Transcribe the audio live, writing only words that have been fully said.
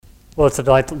Well, it's a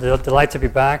delight to be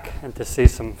back and to see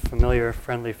some familiar,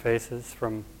 friendly faces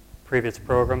from previous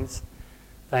programs.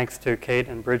 Thanks to Kate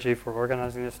and Bridgie for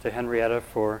organizing this, to Henrietta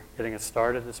for getting us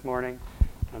started this morning,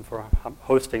 and for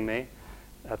hosting me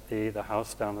at the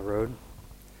house down the road.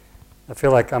 I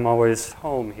feel like I'm always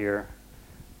home here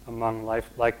among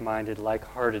like-minded,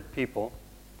 like-hearted people.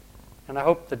 And I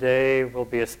hope today will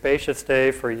be a spacious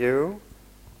day for you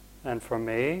and for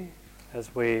me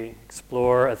as we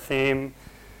explore a theme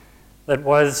that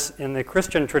was in the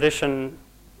Christian tradition,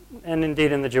 and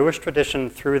indeed in the Jewish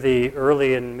tradition through the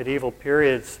early and medieval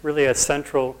periods, really a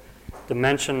central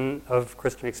dimension of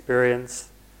Christian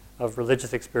experience, of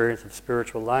religious experience, of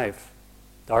spiritual life: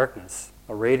 darkness,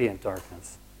 a radiant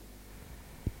darkness.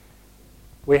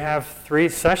 We have 3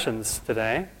 sessions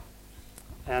today,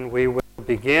 and we will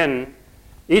begin.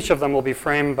 Each of them will be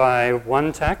framed by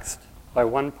one text, by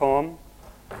one poem,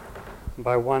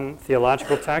 by one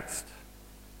theological text,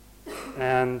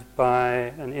 and by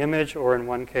an image, or in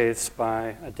one case,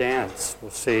 by a dance.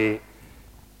 We'll see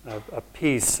a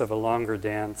piece of a longer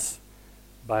dance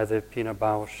by the Pina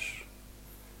Bausch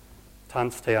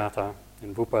Tanztheater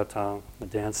in Wuppertal, the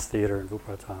dance theater in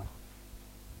Wuppertal.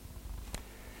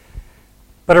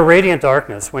 But a radiant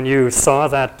darkness, when you saw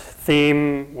that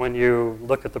theme, when you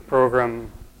looked at the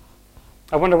program,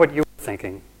 I wonder what you were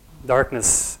thinking.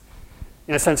 Darkness,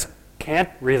 in a sense,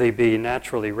 can't really be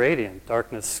naturally radiant.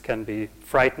 Darkness can be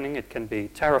frightening, it can be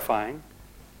terrifying,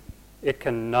 it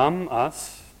can numb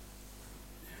us,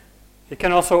 it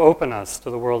can also open us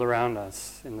to the world around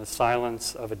us. In the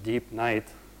silence of a deep night,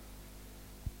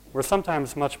 we're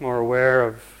sometimes much more aware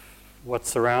of what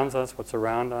surrounds us, what's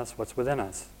around us, what's within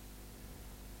us.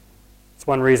 It's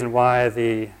one reason why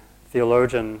the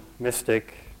theologian,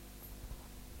 mystic,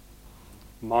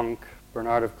 monk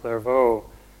Bernard of Clairvaux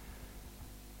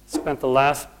spent the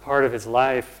last part of his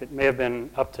life, it may have been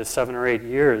up to 7 or 8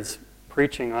 years,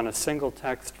 preaching on a single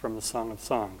text from the Song of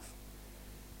Songs,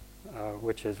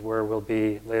 which is where we'll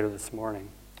be later this morning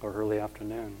or early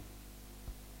afternoon.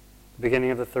 The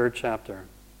beginning of the 3rd chapter.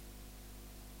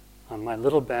 On my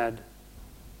little bed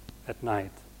at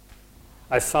night,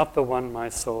 I sought the one my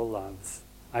soul loves.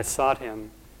 I sought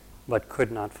him, but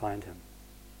could not find him.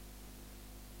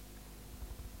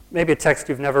 Maybe a text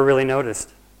you've never really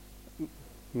noticed.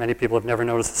 Many people have never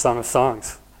noticed the Song of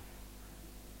Songs.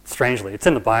 Strangely, it's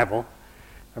in the Bible.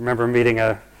 I remember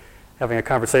having a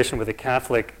conversation with a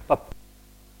Catholic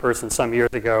person some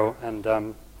years ago,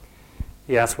 and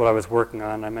he asked what I was working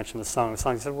on. I mentioned the Song of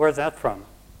Songs. He said, "Where's that from?"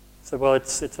 I said, "Well,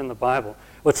 it's in the Bible."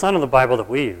 "Well, it's not in the Bible that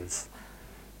we use."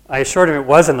 I assured him it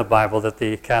was in the Bible that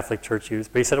the Catholic Church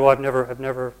used, but he said, "Well, I've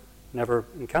never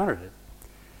encountered it."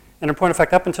 And in point of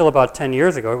fact, up until about 10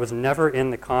 years ago, it was never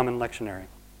in the common lectionary.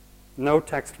 No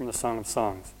text from the Song of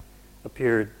Songs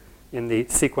appeared in the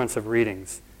sequence of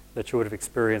readings that you would have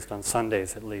experienced on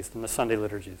Sundays, at least, in the Sunday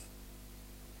liturgies.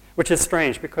 Which is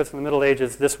strange, because in the Middle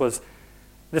Ages, this was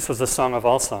the song of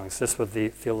all songs. This was the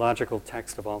theological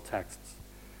text of all texts.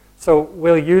 So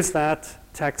we'll use that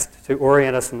text to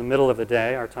orient us in the middle of the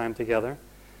day, our time together.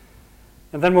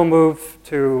 And then we'll move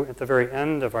to, at the very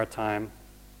end of our time,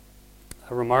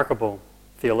 a remarkable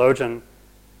theologian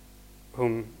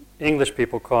whom English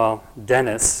people call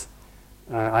Dennis.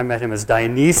 I met him as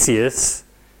Dionysius.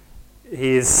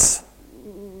 He's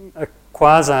a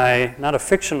not a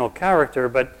fictional character,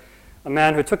 but a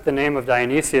man who took the name of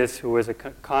Dionysius, who was a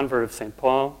convert of St.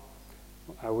 Paul.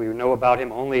 We know about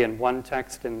him only in one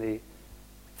text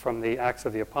from the Acts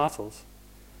of the Apostles.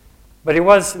 But he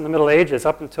was, in the Middle Ages,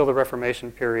 up until the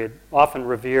Reformation period, often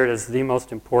revered as the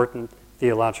most important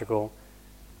theological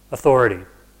authority.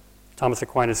 Thomas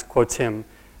Aquinas quotes him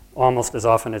almost as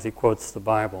often as he quotes the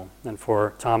Bible. And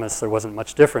for Thomas, there wasn't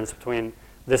much difference between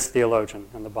this theologian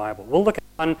and the Bible. We'll look at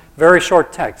one very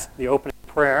short text, the opening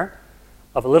prayer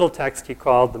of a little text he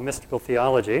called the Mystical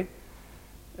Theology,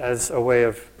 as a way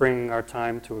of bringing our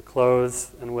time to a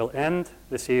close. And we'll end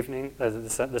this evening,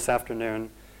 this afternoon,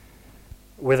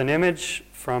 with an image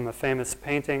from a famous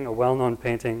painting, a well-known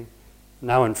painting,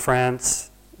 now in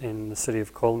France, in the city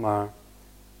of Colmar,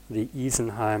 the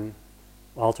Isenheim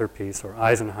altarpiece, or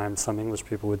Eisenheim, some English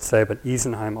people would say, but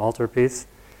Isenheim altarpiece.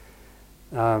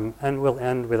 And we'll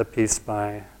end with a piece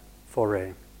by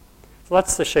Fauré. So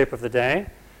that's the shape of the day.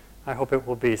 I hope it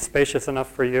will be spacious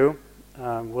enough for you.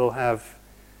 We'll have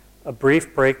a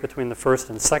brief break between the first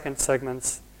and second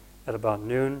segments at about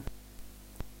noon.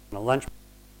 And a lunch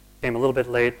came a little bit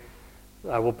late.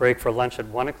 We'll break for lunch at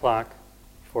 1 o'clock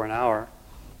for an hour.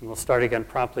 And we'll start again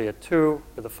promptly at 2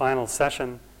 with the final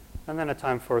session, and then a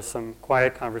time for some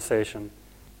quiet conversation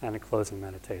and a closing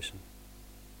meditation.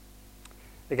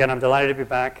 Again, I'm delighted to be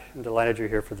back. I'm delighted you're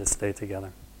here for this day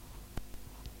together.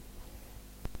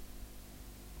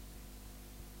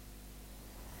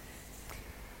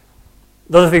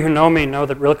 Those of you who know me know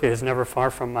that Rilke is never far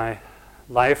from my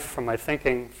life, from my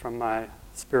thinking, from my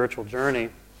spiritual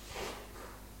journey.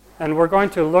 And we're going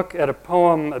to look at a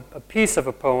poem, a piece of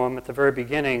a poem at the very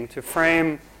beginning to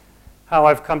frame how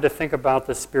I've come to think about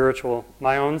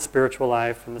my own spiritual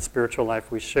life and the spiritual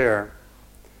life we share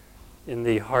in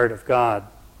the heart of God.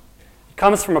 It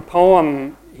comes from a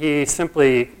poem he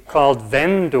simply called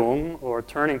Wendung, or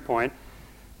turning point.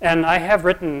 And I have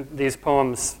written these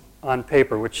poems on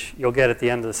paper, which you'll get at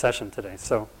the end of the session today.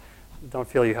 So don't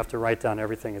feel you have to write down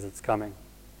everything as it's coming.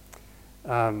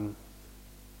 Right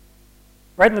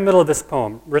in the middle of this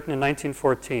poem, written in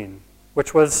 1914,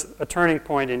 which was a turning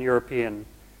point in European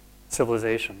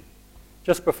civilization,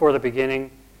 just before the beginning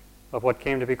of what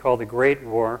came to be called the Great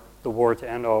War, the war to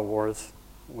end all wars,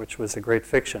 which was a great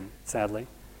fiction, sadly.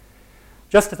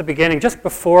 Just at the beginning, just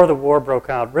before the war broke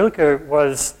out, Rilke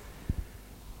was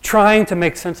trying to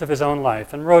make sense of his own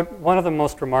life and wrote one of the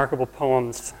most remarkable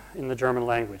poems in the German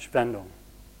language, Wendung,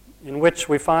 in which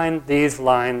we find these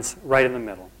lines right in the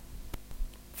middle.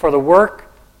 For the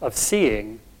work of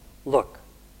seeing, look,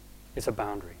 is a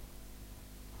boundary.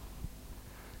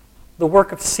 The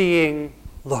work of seeing,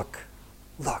 look,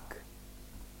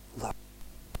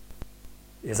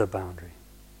 is a boundary.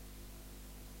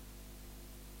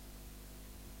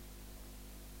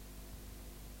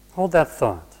 Hold that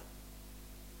thought.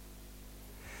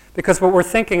 Because what we're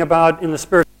thinking about in the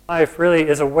spiritual life really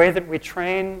is a way that we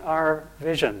train our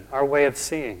vision, our way of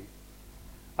seeing.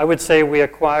 I would say we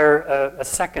acquire a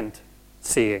second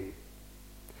seeing,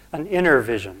 an inner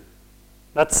vision.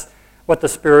 That's what the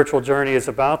spiritual journey is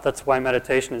about. That's why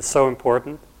meditation is so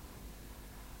important.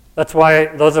 That's why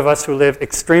those of us who live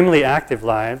extremely active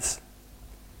lives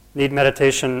need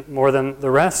meditation more than the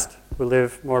rest who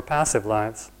live more passive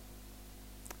lives.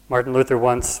 Martin Luther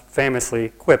once famously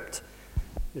quipped,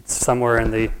 it's somewhere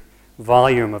in the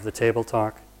volume of the Table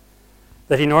Talk,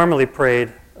 that he normally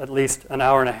prayed at least an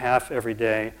hour and a half every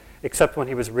day, except when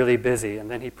he was really busy,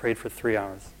 and then he prayed for 3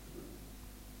 hours.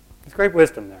 There's great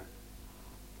wisdom there.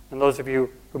 And those of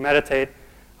you who meditate,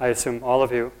 I assume all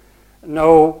of you,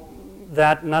 know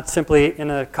that not simply in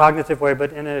a cognitive way,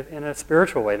 but in a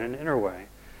spiritual way, in an inner way.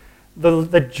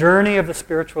 The journey of the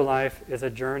spiritual life is a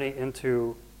journey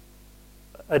into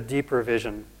a deeper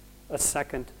vision, a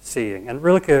second seeing. And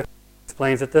Rilke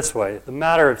explains it this way. The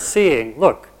matter of seeing,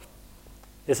 look,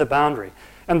 is a boundary.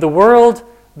 And the world,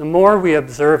 the more we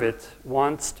observe it,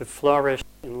 wants to flourish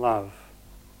in love.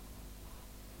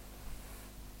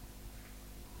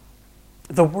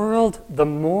 The world, the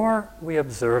more we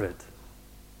observe it,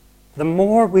 the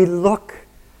more we look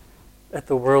at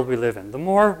the world we live in, the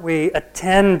more we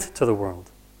attend to the world.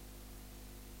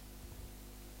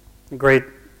 A great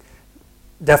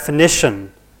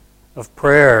definition of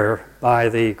prayer by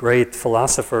the great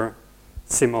philosopher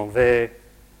Simone Weil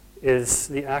is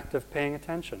the act of paying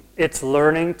attention. It's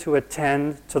learning to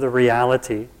attend to the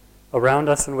reality around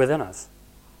us and within us.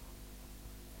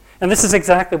 And this is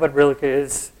exactly what Rilke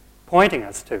is pointing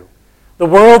us to. The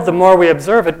world, the more we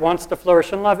observe it, wants to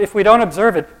flourish in love. If we don't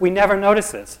observe it, we never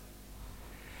notice this.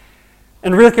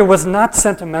 And Rilke was not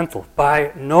sentimental.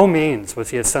 By no means was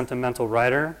he a sentimental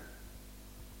writer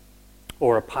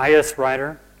or a pious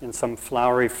writer in some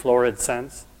flowery, florid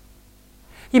sense.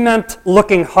 He meant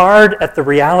looking hard at the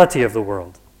reality of the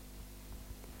world,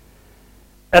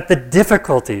 at the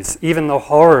difficulties, even the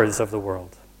horrors of the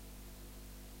world.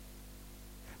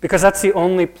 Because that's the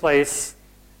only place,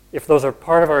 if those are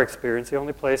part of our experience, the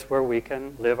only place where we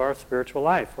can live our spiritual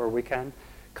life, where we can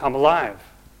come alive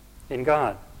in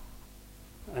God,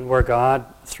 and where God,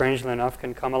 strangely enough,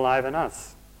 can come alive in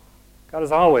us. God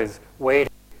is always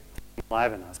waiting to come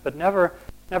alive in us, but never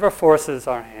forces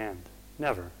our hand,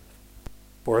 never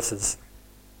forces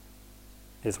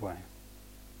his way.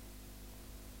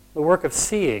 The work of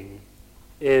seeing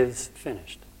is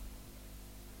finished.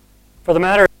 For the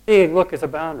matter of seeing, look, is a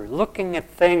boundary. Looking at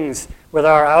things with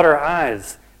our outer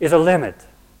eyes is a limit.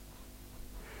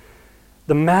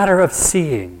 The matter of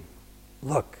seeing,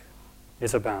 look,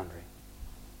 is a boundary.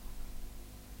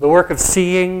 The work of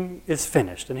seeing is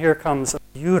finished. And here comes a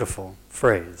beautiful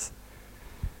phrase.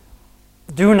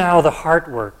 Do now the heart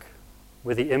work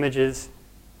with the images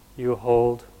you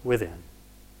hold within.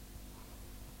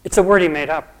 It's a word he made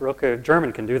up. Rilke,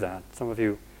 German can do that. Some of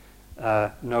you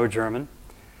know German.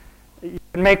 You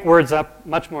can make words up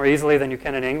much more easily than you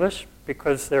can in English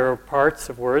because there are parts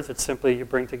of words that simply you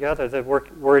bring together. The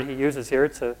word he uses here,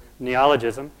 it's a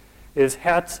neologism, is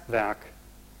Herzwerk,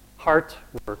 heart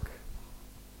work.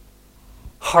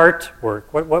 heart work.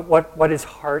 What is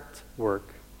heart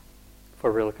work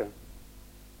for Rilke?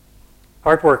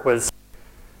 Heart work was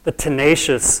the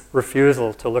tenacious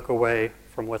refusal to look away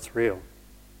from what's real.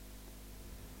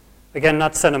 Again,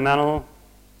 not sentimental,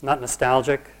 not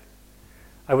nostalgic.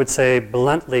 I would say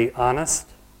bluntly honest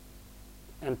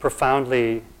and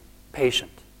profoundly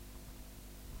patient.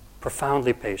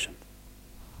 Profoundly patient.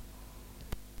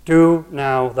 Do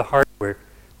now the heart work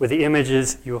with the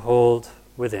images you hold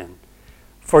within,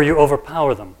 for you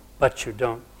overpower them, but you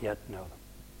don't yet know them.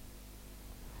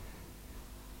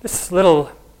 This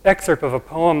little excerpt of a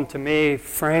poem to me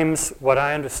frames what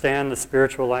I understand the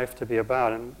spiritual life to be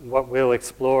about and what we'll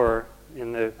explore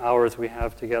in the hours we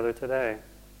have together today.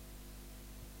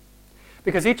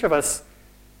 Because each of us,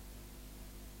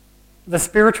 the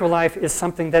spiritual life is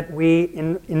something that we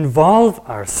involve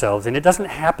ourselves in. It doesn't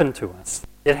happen to us.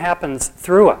 It happens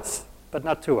through us, but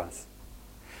not to us.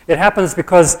 It happens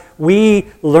because we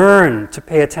learn to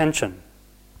pay attention,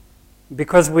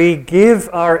 because we give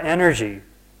our energy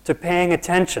to paying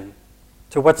attention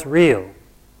to what's real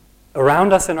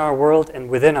around us in our world and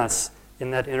within us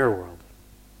in that inner world.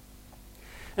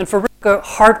 And for Rilke,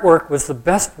 heart work was the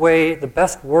best way, the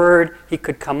best word he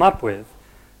could come up with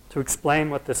to explain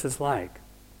what this is like.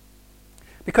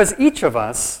 Because each of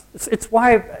us, it's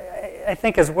why I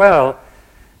think as well,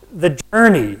 the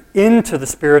journey into the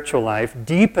spiritual life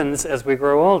deepens as we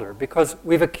grow older, because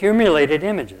we've accumulated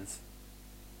images.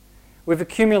 We've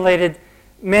accumulated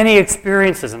many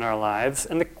experiences in our lives,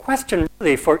 and the question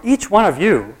really for each one of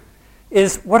you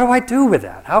is, what do I do with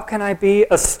that? How can I be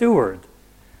a steward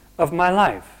of my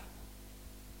life?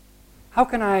 How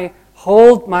can I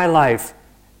hold my life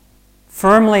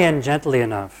firmly and gently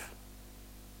enough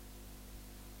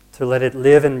to let it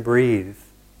live and breathe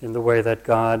in the way that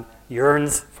God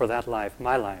yearns for that life,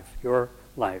 my life, your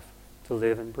life, to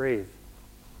live and breathe?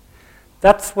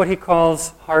 That's what he calls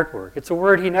heart work. It's a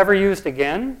word he never used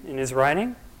again in his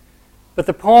writing, but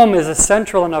the poem is a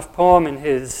central enough poem in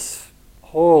his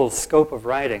whole scope of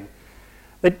writing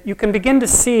that you can begin to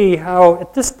see how,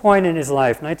 at this point in his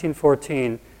life,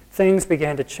 1914, things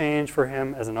began to change for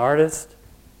him as an artist,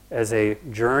 as a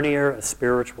journeyer, a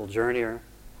spiritual journeyer,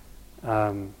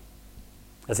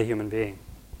 as a human being.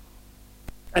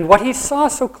 And what he saw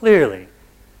so clearly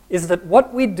is that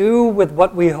what we do with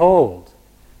what we hold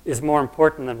is more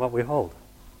important than what we hold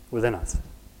within us.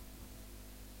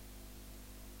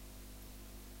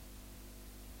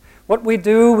 What we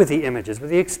do with the images,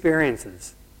 with the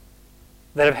experiences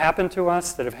that have happened to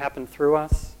us, that have happened through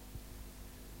us,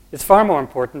 is far more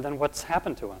important than what's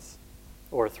happened to us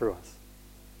or through us.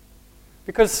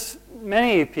 Because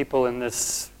many people in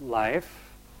this life,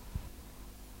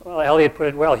 well, Eliot put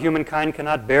it well, humankind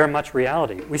cannot bear much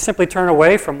reality. We simply turn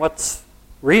away from what's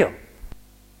real.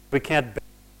 We can't bear.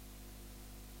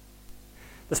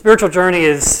 The spiritual journey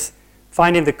is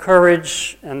finding the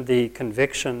courage and the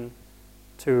conviction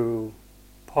to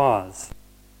pause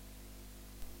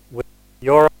with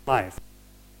your life.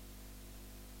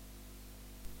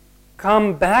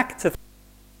 Come back to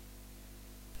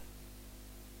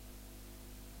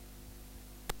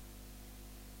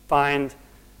find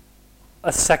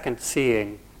a second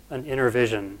seeing, an inner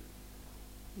vision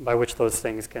by which those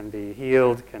things can be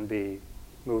healed, can be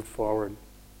moved forward.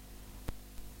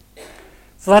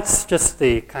 So that's just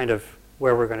the kind of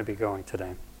where we're going to be going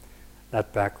today,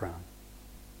 that background.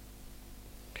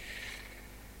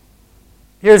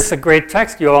 Here's a great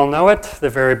text. You all know it,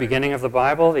 the very beginning of the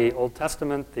Bible, the Old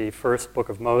Testament, the first book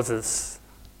of Moses,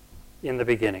 in the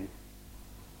beginning.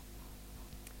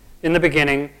 In the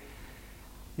beginning,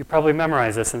 you probably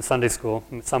memorized this in Sunday school,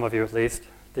 some of you at least,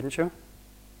 didn't you?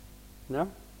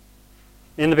 No?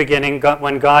 In the beginning,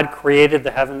 when God created the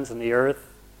heavens and the earth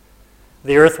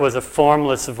was a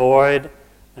formless void,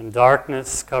 and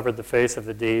darkness covered the face of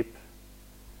the deep,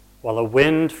 while a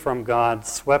wind from God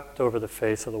swept over the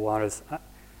face of the waters.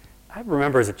 I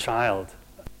remember as a child,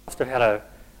 I must have had a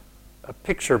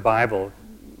picture Bible,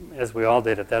 as we all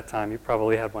did at that time. You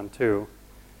probably had one too.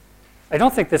 I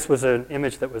don't think this was an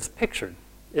image that was pictured.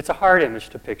 It's a hard image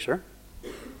to picture.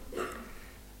 What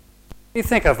do you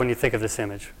think of when you think of this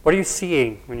image? What are you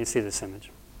seeing when you see this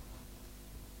image?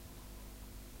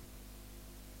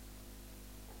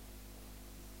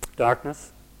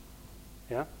 Darkness?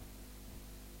 Yeah?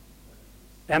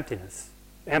 Emptiness.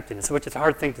 Emptiness, which is a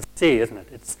hard thing to see, isn't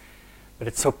it? But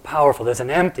it's so powerful. There's an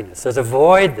emptiness. There's a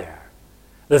void there.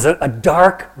 There's a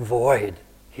dark void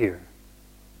here.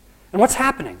 And what's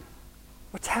happening?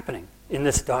 What's happening in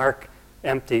this dark,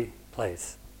 empty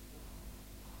place?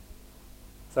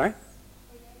 Sorry?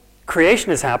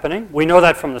 Creation is happening. We know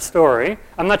that from the story.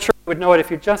 I'm not sure you would know it if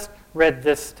you just read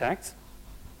this text.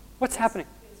 What's happening?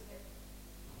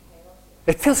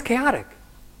 It feels chaotic.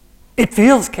 It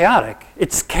feels chaotic.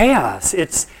 It's chaos.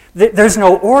 There's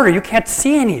no order. You can't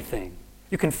see anything.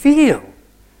 You can feel.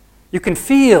 You can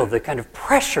feel the kind of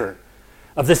pressure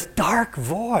of this dark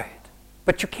void,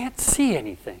 but you can't see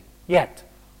anything yet.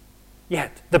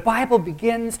 Yet. The Bible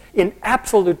begins in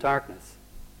absolute darkness.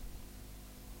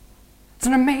 It's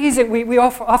an amazing, we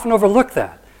often overlook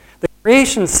that. The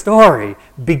creation story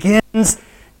begins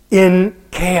in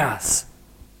chaos,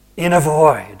 in a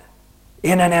void,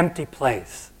 in an empty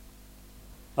place,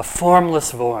 a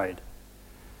formless void.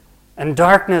 And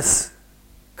darkness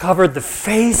covered the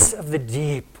face of the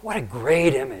deep. What a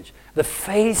great image. The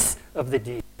face of the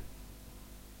deep.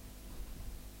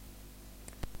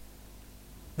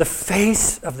 The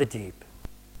face of the deep.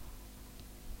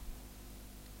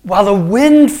 While the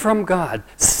wind from God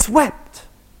swept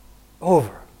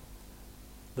over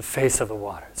the face of the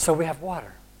water. So we have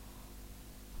water.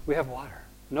 We have water.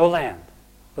 No land,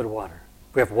 but water.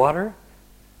 We have water.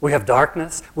 We have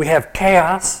darkness. We have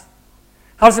chaos.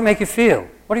 How does it make you feel?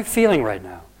 What are you feeling right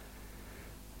now?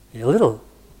 A little.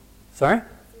 Sorry?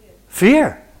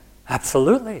 Fear.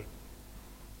 Absolutely.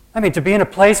 I mean, to be in a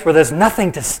place where there's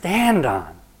nothing to stand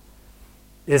on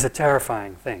is a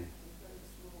terrifying thing.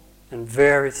 And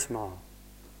very small.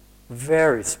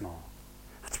 Very small.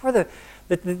 That's where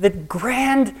the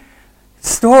grand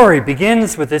story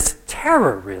begins, with this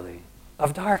terror, really,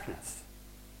 of darkness,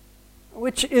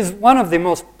 which is one of the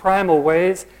most primal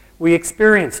ways we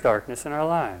experience darkness in our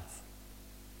lives.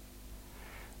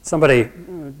 Somebody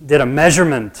did a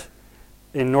measurement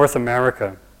in North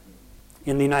America,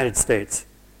 in the United States,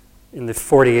 in the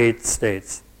 48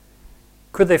 states.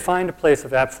 Could they find a place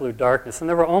of absolute darkness? And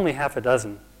there were only half a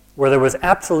dozen, where there was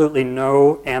absolutely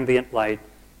no ambient light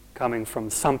coming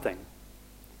from something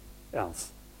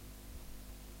else.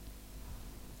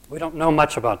 We don't know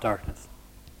much about darkness.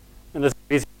 And there's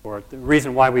a reason for it, the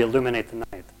reason why we illuminate the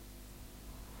night.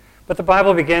 But the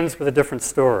Bible begins with a different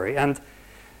story. And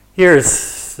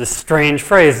here's this strange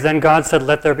phrase, then God said,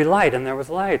 let there be light, and there was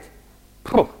light.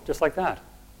 Just like that.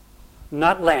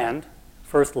 Not land,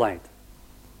 first light.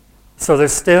 So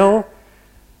there's still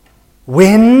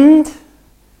wind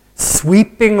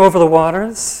sweeping over the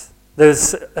waters.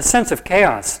 There's a sense of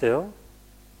chaos still,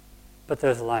 but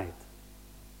there's light.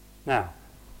 Now,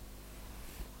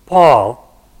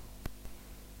 Paul,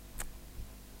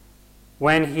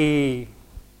 when he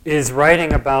is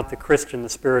writing about the Christian, the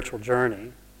spiritual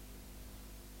journey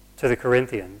to the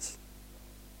Corinthians,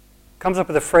 comes up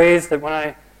with a phrase that when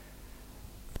I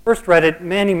first read it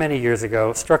many, many years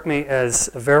ago, struck me as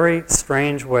a very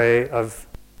strange way of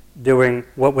doing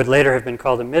what would later have been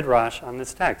called a midrash on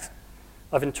this text,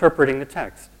 of interpreting the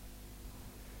text.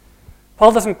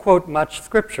 Paul doesn't quote much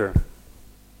scripture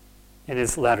in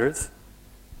his letters.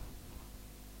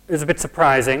 It's a bit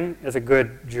surprising, as a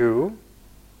good Jew,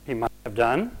 he might have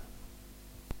done.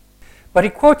 But he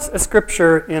quotes a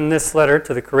scripture in this letter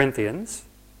to the Corinthians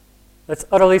that's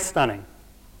utterly stunning.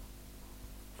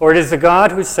 For it is the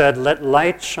God who said, let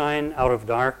light shine out of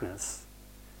darkness,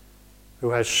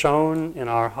 who has shone in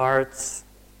our hearts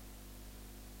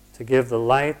to give the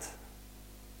light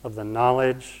of the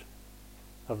knowledge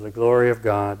of the glory of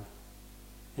God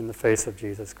in the face of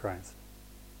Jesus Christ.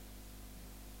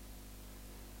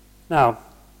 Now,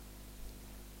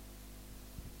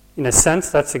 in a sense,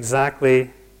 that's exactly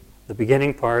the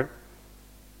beginning part,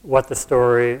 what the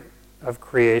story of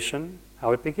creation,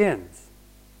 how it begins.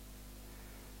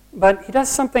 But he does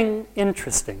something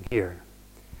interesting here.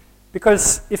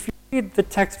 Because if you read the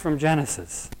text from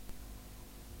Genesis,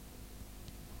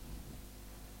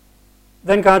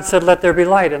 then God said, let there be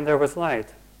light, and there was light.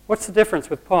 What's the difference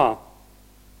with Paul?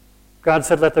 God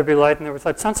said, let there be light, and there was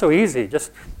light. It sounds so easy,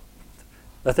 just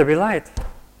let there be light.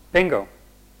 Bingo.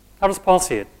 How does Paul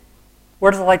see it?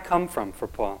 Where does the light come from for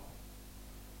Paul?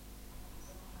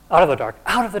 Out of the dark.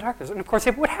 Out of the darkness. And of course,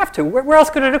 it would have to. Where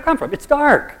else could it have come from? It's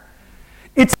dark.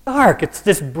 It's dark. It's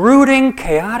this brooding,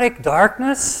 chaotic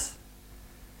darkness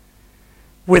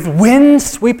with wind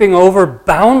sweeping over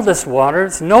boundless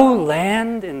waters, no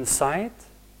land in sight,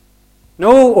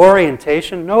 no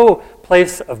orientation, no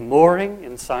place of mooring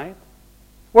in sight.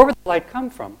 Where would the light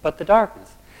come from but the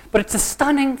darkness? But it's a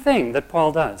stunning thing that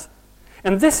Paul does.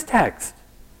 And this text,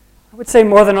 I would say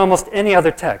more than almost any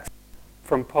other text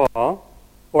from Paul,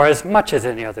 or as much as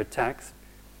any other text,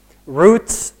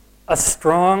 roots a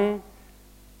strong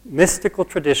mystical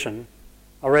tradition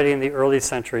already in the early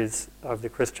centuries of the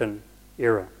Christian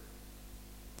era,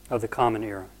 of the common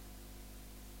era.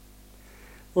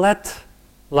 Let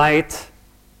light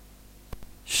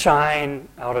shine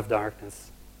out of darkness.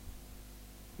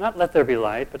 Not let there be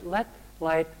light, but let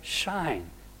light shine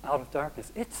out of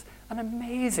darkness. It's an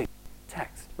amazing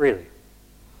text, really.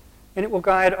 And it will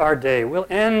guide our day. We'll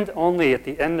end only at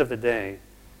the end of the day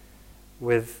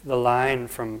with the line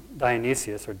from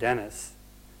Dionysius or Denis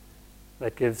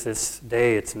that gives this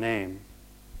day its name,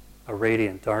 a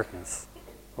radiant darkness,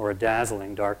 or a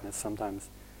dazzling darkness. Sometimes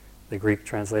the Greek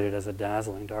translated as a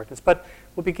dazzling darkness. But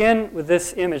we'll begin with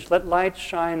this image, let light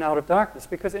shine out of darkness,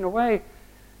 because in a way,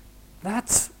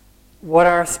 that's what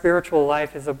our spiritual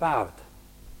life is about.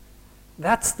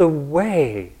 That's the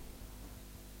way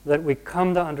that we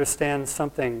come to understand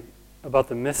something about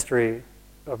the mystery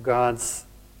of God's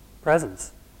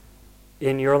presence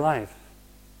in your life,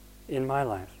 in my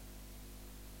life.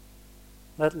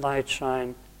 Let light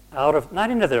shine out of,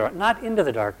 not into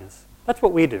the darkness. That's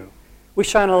what we do. We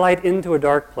shine a light into a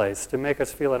dark place to make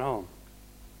us feel at home.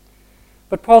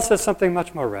 But Paul says something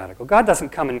much more radical. God doesn't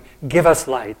come and give us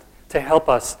light to help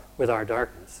us with our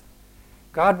darkness.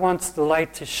 God wants the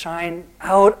light to shine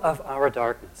out of our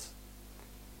darkness.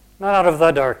 Not out of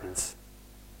the darkness,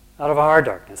 out of our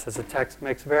darkness, as the text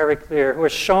makes very clear, who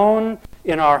is shown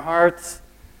in our hearts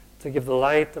to give the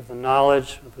light of the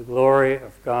knowledge of the glory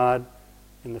of God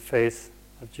in the face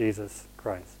of Jesus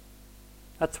Christ.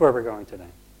 That's where we're going today,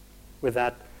 with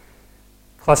that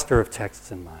cluster of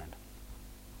texts in mind.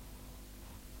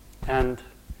 And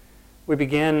we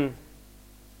begin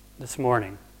this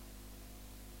morning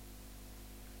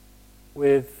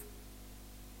with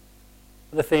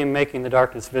the theme, Making the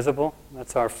Darkness Visible.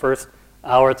 That's our first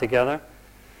hour together.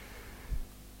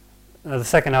 The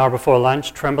second hour before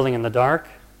lunch, Trembling in the Dark.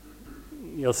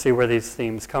 You'll see where these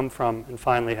themes come from. And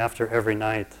finally, After Every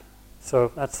Night.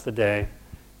 So that's the day.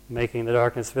 Making the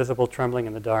darkness visible, trembling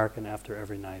in the dark, and after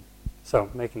every night. So,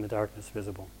 making the darkness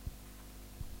visible.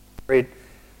 Great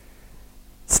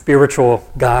spiritual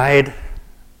guide,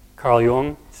 Carl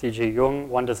Jung, C.G. Jung.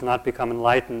 One does not become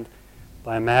enlightened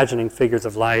by imagining figures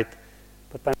of light,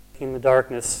 but by making the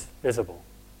darkness visible.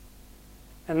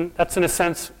 And that's, in a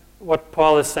sense, what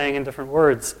Paul is saying in different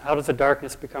words. How does the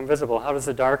darkness become visible? How does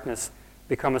the darkness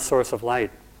become a source of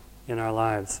light in our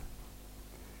lives?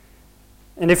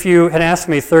 And if you had asked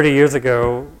me 30 years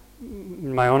ago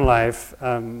in my own life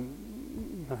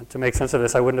to make sense of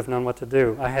this, I wouldn't have known what to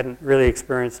do. I hadn't really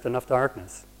experienced enough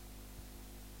darkness.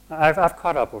 I've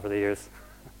caught up over the years.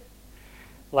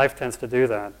 Life tends to do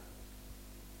that.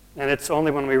 And it's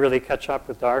only when we really catch up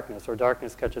with darkness, or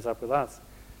darkness catches up with us,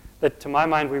 that to my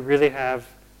mind we really have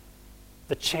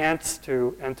the chance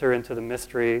to enter into the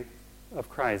mystery of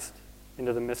Christ,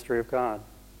 into the mystery of God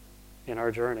in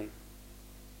our journey.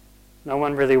 No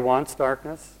one really wants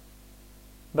darkness,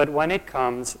 but when it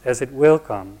comes, as it will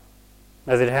come,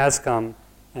 as it has come,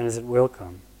 and as it will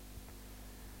come,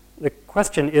 the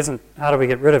question isn't how do we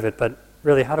get rid of it, but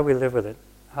really how do we live with it?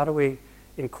 How do we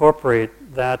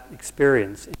incorporate that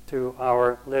experience into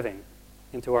our living,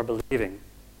 into our believing,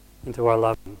 into our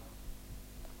loving?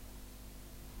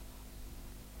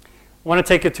 I want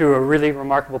to take you to a really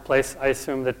remarkable place. I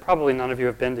assume that probably none of you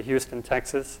have been to Houston,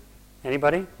 Texas.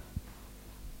 Anybody?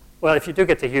 Well, if you do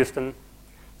get to Houston,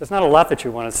 there's not a lot that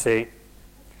you want to see,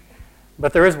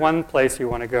 but there is one place you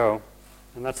want to go,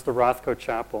 and that's the Rothko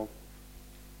Chapel.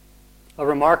 A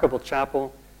remarkable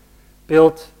chapel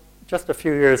built just a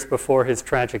few years before his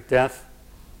tragic death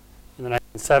in the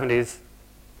 1970s.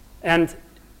 And,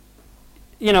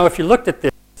 you know, if you looked at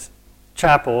this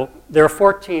chapel, there are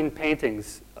 14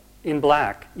 paintings in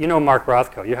black. You know Mark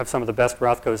Rothko. You have some of the best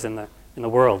Rothkos in the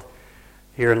world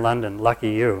here in London. Lucky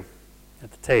you. At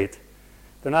the Tate.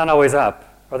 They're not always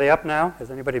up. Are they up now?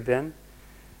 Has anybody been?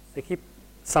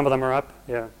 Some of them are up.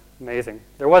 Yeah, amazing.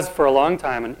 There was for a long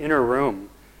time an inner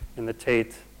room in the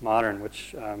Tate Modern,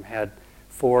 which had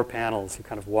 4 panels. You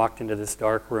kind of walked into this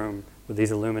dark room with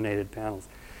these illuminated panels.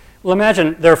 Well,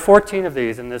 imagine there are 14 of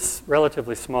these in this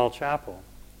relatively small chapel.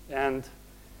 And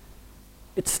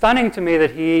it's stunning to me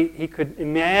that he could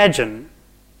imagine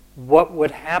what would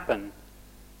happen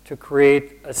to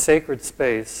create a sacred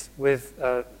space with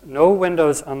no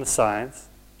windows on the sides,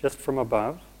 just from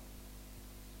above,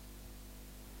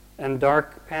 and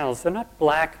dark panels. They're not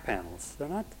black panels. They're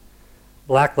not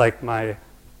black like my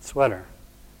sweater.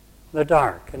 They're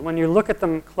dark. And when you look at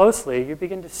them closely, you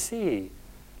begin to see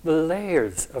the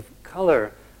layers of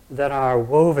color that are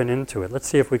woven into it. Let's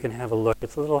see if we can have a look.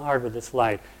 It's a little hard with this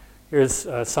light. Here's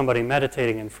somebody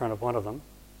meditating in front of one of them.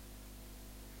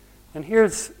 And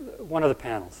here's one of the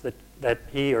panels that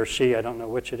he or she, I don't know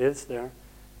which it is there,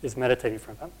 is meditating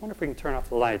from. I wonder if we can turn off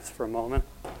the lights for a moment.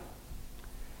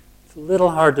 It's a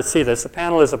little hard to see this. The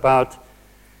panel is about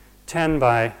 10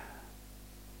 by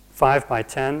 5 by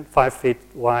 10, 5 feet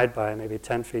wide by maybe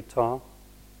 10 feet tall.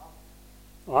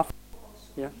 Off?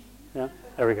 Yeah, yeah,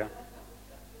 there we go.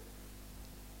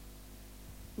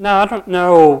 Now, I don't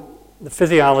know the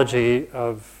physiology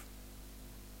of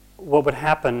what would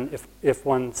happen if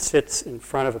one sits in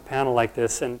front of a panel like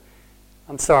this, and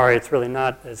I'm sorry, it's really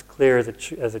not as clear as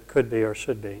it could be or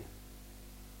should be.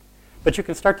 But you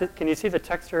can start to, can you see the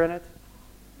texture in it?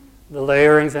 The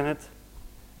layerings in it?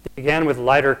 It began with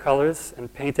lighter colors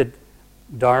and painted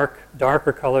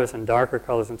darker colors and darker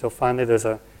colors until finally there's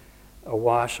a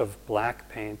wash of black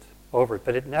paint over it.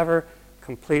 But it never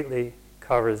completely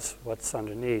covers what's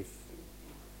underneath.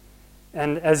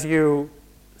 And as you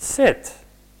sit,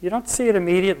 you don't see it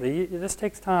immediately. This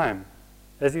takes time.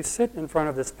 As you sit in front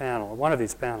of this panel, one of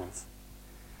these panels,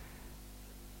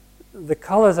 the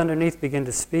colors underneath begin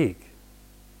to speak.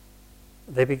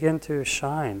 They begin to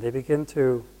shine. They begin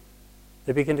to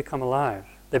come alive.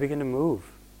 They begin to move.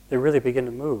 They really begin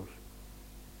to move.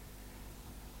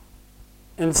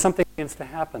 And something begins to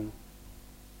happen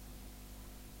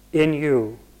in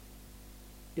you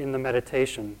in the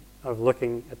meditation of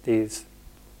looking at these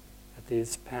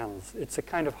panels. It's a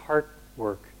kind of heart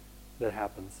work that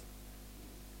happens.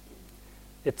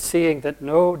 It's seeing that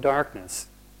no darkness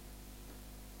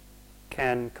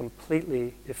can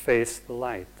completely efface the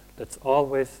light that's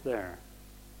always there.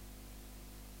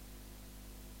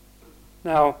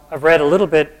 Now, I've read a little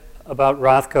bit about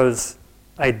Rothko's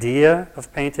idea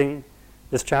of painting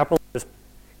this chapel. It was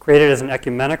created as an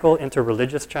ecumenical,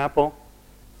 interreligious chapel.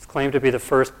 It's claimed to be the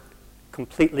first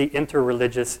completely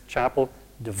interreligious chapel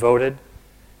devoted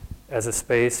as a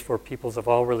space for peoples of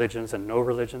all religions and no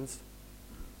religions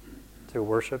to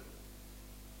worship.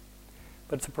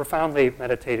 But it's a profoundly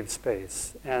meditative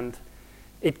space. And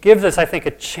it gives us, I think,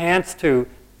 a chance to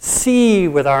see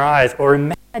with our eyes or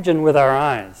imagine with our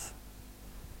eyes.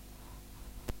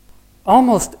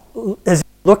 Almost as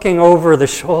looking over the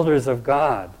shoulders of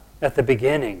God at the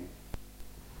beginning,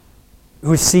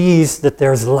 who sees that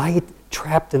there's light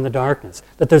trapped in the darkness,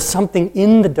 that there's something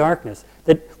in the darkness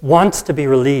that wants to be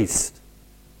released,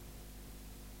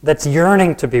 that's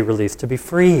yearning to be released, to be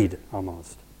freed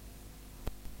almost.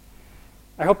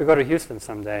 I hope you go to Houston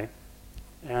someday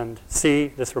and see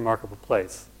this remarkable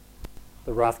place,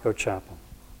 the Rothko Chapel.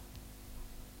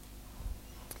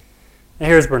 And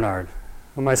here's Bernard,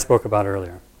 whom I spoke about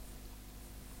earlier.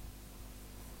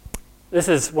 This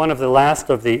is one of the last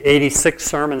of the 86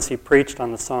 sermons he preached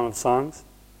on the Song of Songs.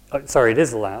 Sorry, it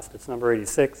is the last. It's number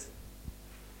 86.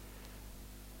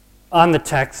 On the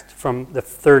text from the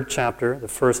 3rd chapter, the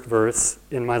 1st verse,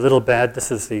 in my little bed,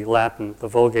 this is the Latin, the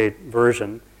Vulgate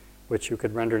version, which you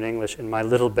could render in English, in my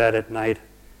little bed at night,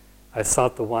 I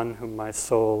sought the one whom my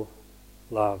soul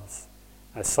loves.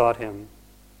 I sought him,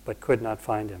 but could not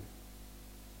find him.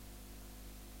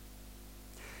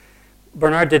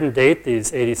 Bernard didn't date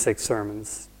these 86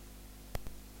 sermons,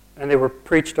 and they were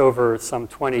preached over some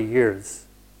 20 years.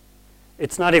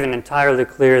 It's not even entirely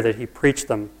clear that he preached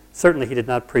them. Certainly he did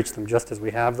not preach them just as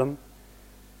we have them.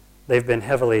 They've been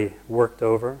heavily worked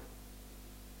over.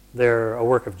 They're a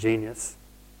work of genius.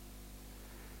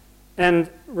 And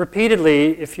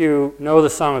repeatedly, if you know the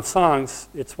Song of Songs,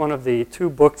 it's one of the 2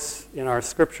 books in our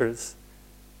scriptures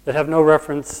that have no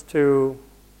reference to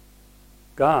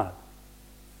God.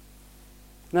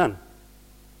 None.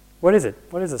 What is it?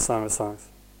 What is the Song of Songs?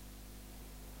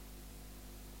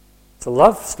 It's a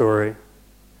love story.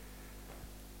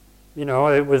 You know,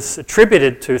 it was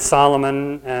attributed to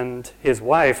Solomon and his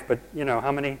wife, but, you know,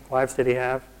 how many wives did he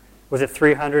have? Was it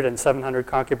 300 and 700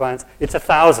 concubines? It's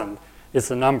 1,000 is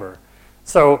the number.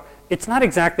 So it's not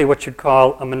exactly what you'd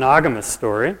call a monogamous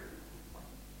story,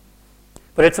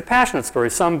 but it's a passionate story.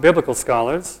 Some biblical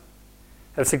scholars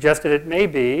have suggested it may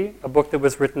be a book that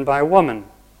was written by a woman.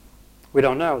 We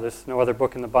don't know. There's no other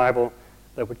book in the Bible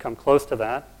that would come close to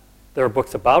that. There are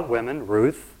books about women,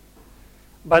 Ruth,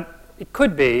 but it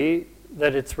could be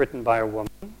that it's written by a woman.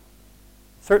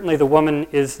 Certainly the woman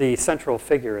is the central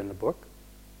figure in the book.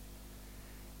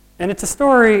 And it's a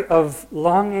story of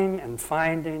longing and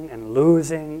finding and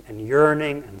losing and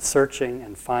yearning and searching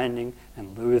and finding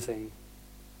and losing.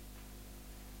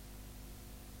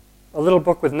 A little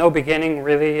book with no beginning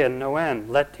really and no end.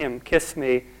 Let him kiss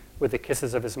me with the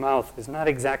kisses of his mouth is not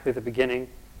exactly the beginning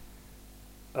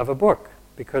of a book,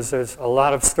 because there's a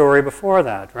lot of story before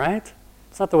that, right?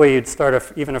 It's not the way you'd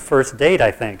start even a first date,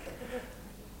 I think.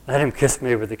 Let him kiss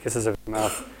me with the kisses of his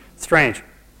mouth. Strange.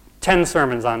 10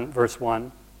 sermons on verse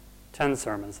 1. 10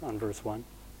 sermons on verse 1.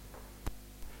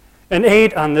 And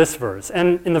 8 on this verse.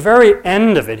 And in the very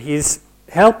end of it, he's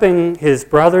helping his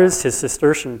brothers, his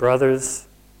Cistercian brothers,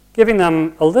 giving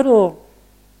them a little,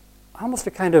 almost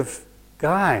a kind of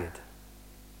guide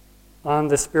on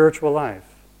the spiritual life.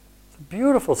 It's a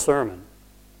beautiful sermon.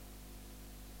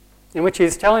 in which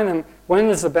he's telling them when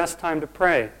is the best time to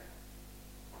pray.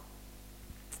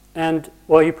 And,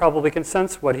 well, you probably can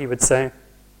sense what he would say.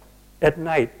 At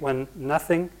night, when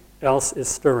nothing else is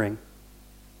stirring.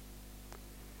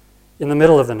 In the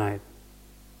middle of the night.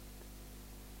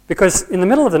 Because in the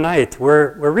middle of the night,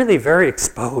 we're really very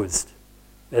exposed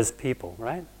as people,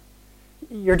 right?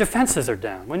 Your defenses are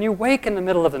down. When you wake in the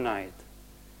middle of the night,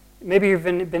 maybe you've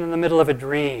been in the middle of a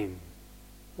dream,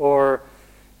 or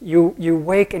you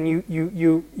wake and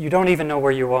you don't even know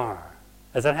where you are.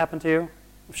 Has that happened to you?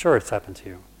 I'm sure it's happened to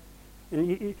you.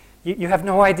 And you have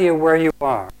no idea where you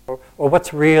are, or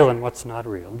what's real and what's not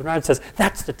real. Bernard says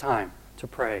that's the time to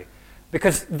pray,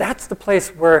 because that's the place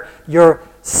where your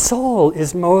soul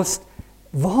is most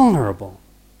vulnerable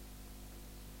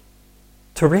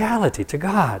to reality, to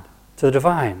God, to the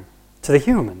divine, to the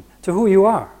human, to who you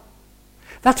are.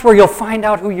 That's where you'll find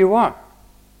out who you are.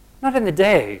 Not in the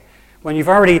day, when you've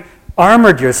already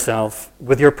armored yourself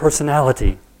with your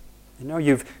personality. You know,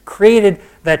 you've created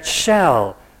that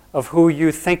shell of who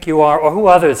you think you are, or who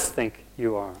others think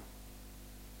you are,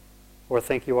 or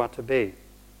think you ought to be.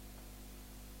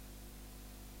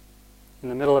 In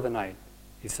the middle of the night,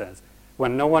 he says,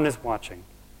 when no one is watching,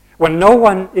 when no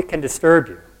one it can disturb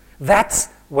you, that's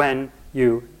when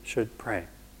you should pray.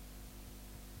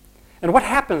 And what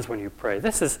happens when you pray?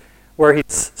 This is where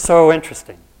he's so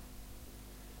interesting.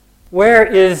 Where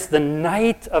is the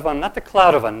night of, not the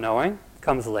cloud of unknowing,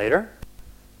 comes later,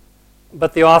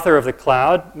 but the author of the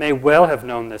cloud may well have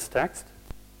known this text.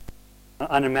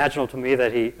 Unimaginable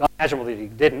that he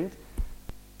didn't,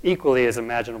 equally as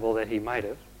imaginable that he might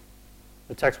have.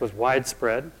 The text was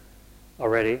widespread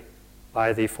already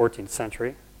by the 14th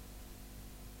century.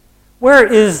 Where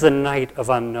is the night of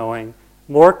unknowing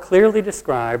more clearly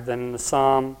described than in the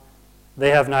psalm, they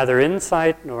have neither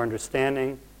insight nor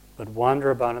understanding, but wander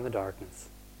about in the darkness?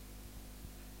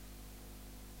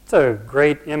 It's a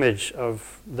great image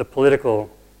of the political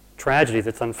tragedy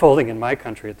that's unfolding in my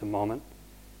country at the moment.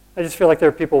 I just feel like there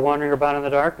are people wandering about in the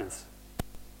darkness,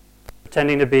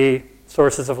 pretending to be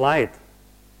sources of light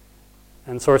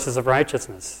and sources of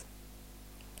righteousness,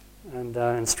 and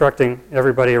instructing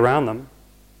everybody around them,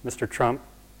 Mr. Trump,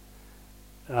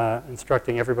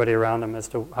 instructing everybody around them as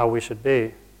to how we should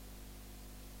be.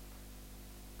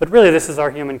 But really, this is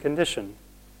our human condition.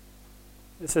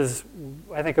 This is,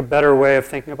 I think, a better way of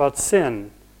thinking about sin,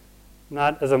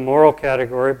 not as a moral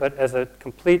category, but as a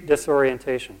complete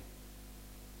disorientation.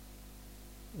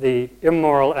 The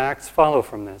immoral acts follow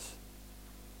from this.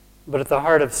 But at the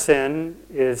heart of sin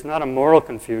is not a moral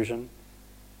confusion,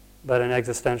 but an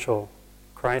existential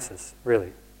crisis,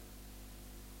 really.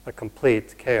 A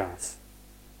complete chaos.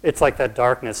 It's like that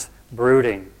darkness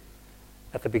brooding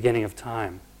at the beginning of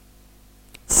time.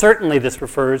 Certainly this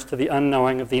refers to the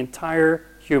unknowing of the entire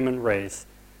human race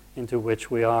into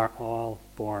which we are all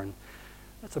born.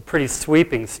 That's a pretty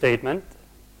sweeping statement,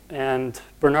 and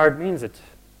Bernard means it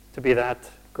to be that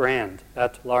grand,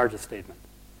 that large a statement.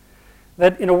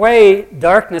 That in a way,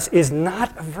 darkness is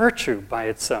not a virtue by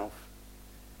itself.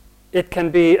 It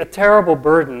can be a terrible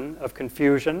burden of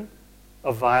confusion,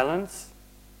 of violence,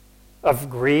 of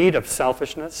greed, of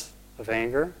selfishness, of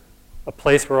anger, a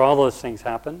place where all those things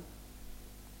happen.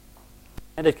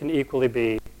 And it can equally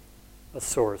be a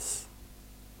source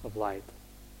of light.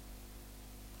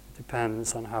 It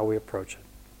depends on how we approach it.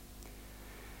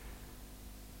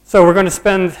 So we're going to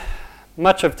spend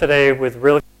much of today with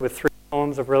three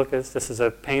poems of Rilke's. This is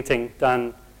a painting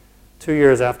done 2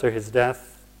 years after his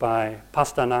death by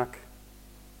Pasternak,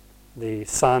 the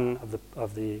son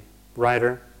of the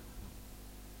writer,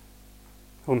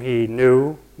 whom he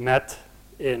met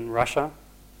in Russia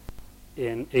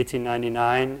in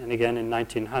 1899 and again in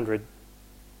 1900,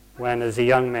 when as a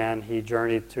young man he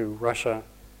journeyed to Russia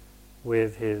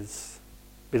with his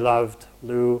beloved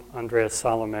Lou Andreas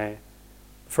Salome,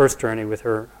 first journey with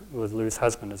Lou's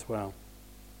husband as well.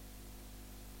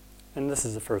 And this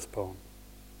is the first poem.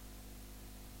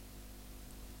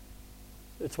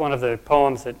 It's one of the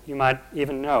poems that you might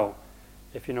even know.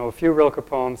 If you know a few Rilke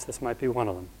poems, this might be one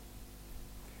of them.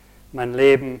 Mein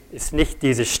Leben ist nicht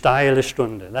diese steile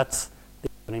Stunde. That's the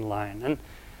opening line. And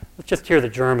let's just hear the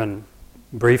German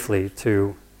briefly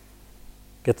to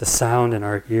get the sound in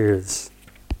our ears.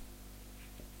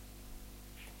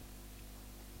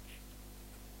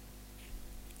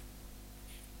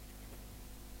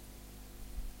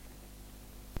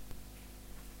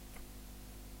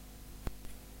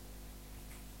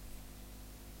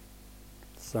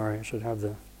 Sorry, I should have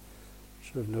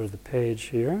noted the page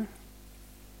here.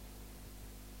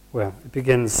 Well, it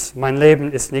begins, mein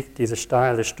Leben ist nicht diese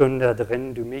steile Stunde,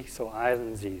 darin du mich so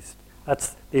eilen siehst.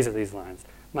 These are these lines.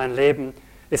 Mein Leben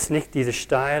ist nicht diese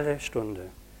steile Stunde,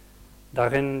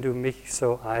 darin du mich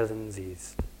so eilen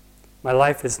siehst. My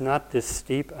life is not this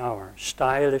steep hour,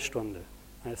 steile Stunde,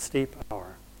 a steep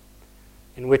hour,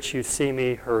 in which you see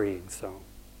me hurrying so.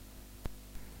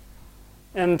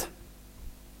 And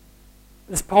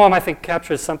this poem, I think,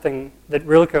 captures something that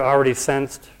Rilke already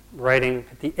sensed writing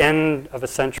at the end of a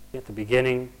century, at the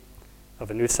beginning of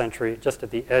a new century, just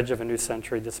at the edge of a new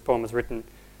century. This poem was written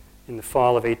in the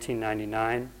fall of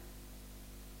 1899.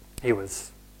 He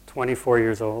was 24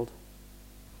 years old,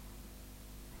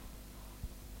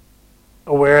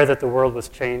 aware that the world was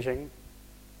changing.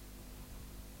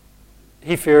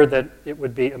 He feared that it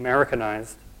would be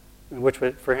Americanized, which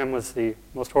for him was the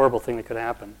most horrible thing that could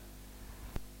happen.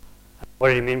 What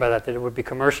did he mean by that? That it would be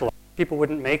commercialized. People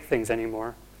wouldn't make things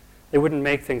anymore. They wouldn't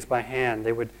make things by hand.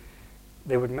 They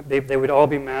would all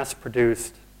be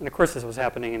mass-produced. And of course this was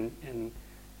happening in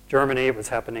Germany, it was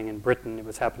happening in Britain, it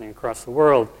was happening across the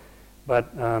world.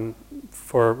 But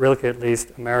for Rilke at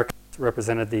least, America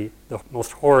represented the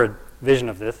most horrid vision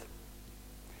of this.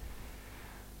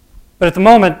 But at the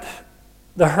moment,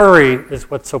 the hurry is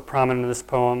what's so prominent in this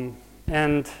poem.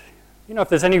 And if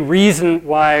there's any reason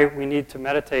why we need to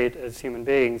meditate as human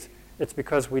beings, it's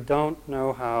because we don't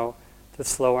know how to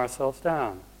slow ourselves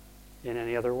down in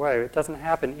any other way. It doesn't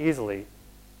happen easily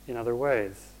in other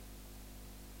ways.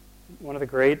 One of the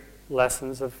great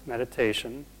lessons of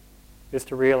meditation is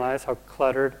to realize how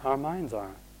cluttered our minds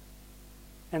are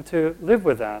and to live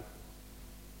with that.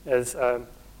 As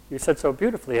you said so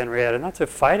beautifully, Henrietta, not to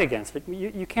fight against it.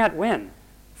 You can't win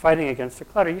fighting against the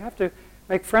clutter. You have to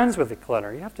make friends with the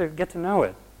clutter. You have to get to know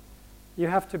it. You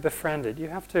have to befriend it. You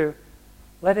have to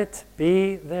let it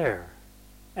be there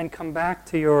and come back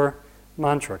to your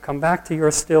mantra, come back to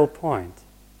your still point.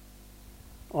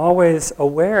 Always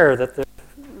aware that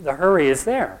the hurry is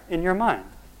there in your mind,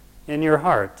 in your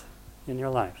heart, in your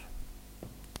life.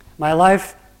 My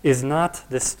life is not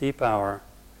this steep hour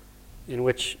in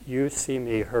which you see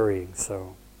me hurrying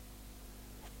so.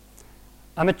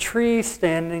 I'm a tree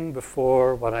standing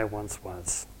before what I once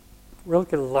was.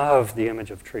 Rilke loved the image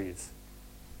of trees.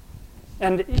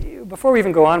 And before we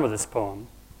even go on with this poem,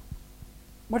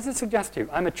 what does it suggest to you?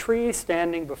 I'm a tree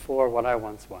standing before what I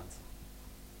once was.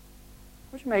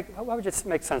 How would you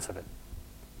make sense of it?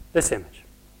 This image.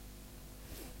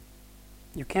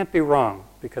 You can't be wrong,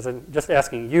 because I'm just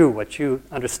asking you what you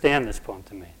understand this poem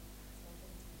to mean.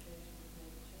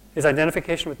 Is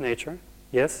identification with nature,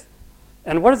 yes.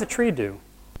 And what does a tree do?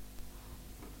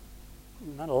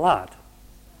 Not a lot.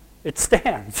 It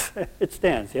stands. It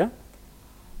stands, yeah?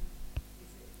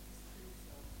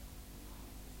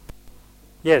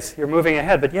 Yes, you're moving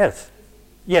ahead, but yes.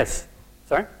 Yes.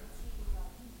 Sorry?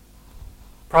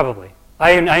 Probably.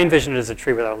 I envision it as a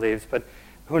tree without leaves, but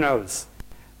who knows?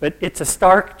 But it's a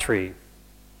stark tree.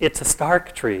 It's a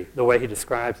stark tree, the way he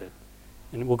describes it.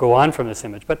 And we'll go on from this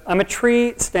image. But I'm a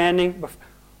tree standing before.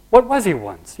 What was he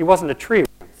once? He wasn't a tree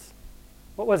once.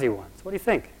 What was he once? What do you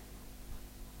think?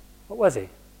 What was he?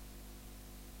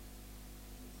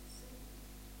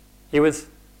 He was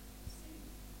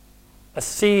a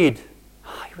seed.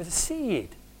 Oh, he was a seed.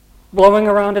 Blowing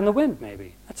around in the wind,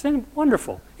 maybe. That's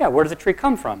wonderful. Yeah, where does a tree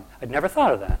come from? I'd never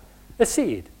thought of that. A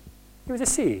seed. He was a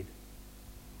seed.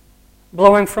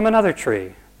 Blowing from another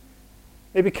tree.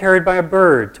 Maybe carried by a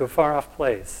bird to a far-off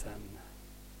place.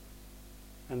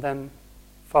 And then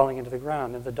falling into the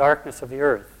ground in the darkness of the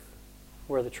earth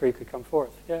where the tree could come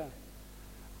forth. Yeah.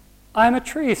 I'm a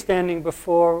tree standing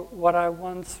before what I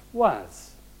once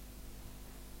was.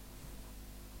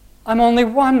 I'm only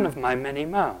one of my many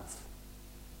mouths.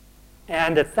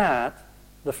 And at that,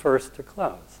 the first to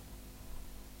close.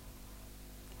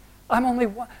 I'm only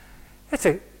one. It's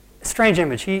a strange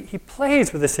image. He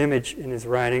plays with this image in his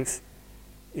writings.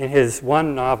 In his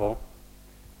one novel,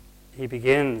 he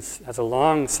begins as a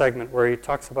long segment where he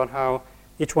talks about how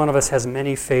each one of us has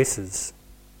many faces.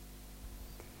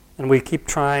 And we keep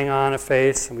trying on a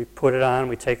face, and we put it on,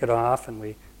 we take it off, and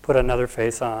we put another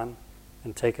face on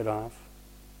and take it off.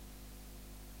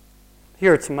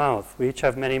 Here it's a mouth. We each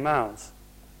have many mouths.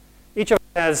 Each of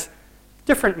us has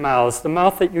different mouths. The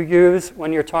mouth that you use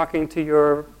when you're talking to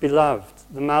your beloved.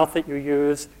 The mouth that you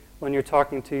use when you're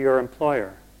talking to your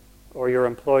employer or your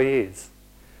employees.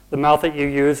 The mouth that you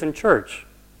use in church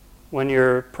when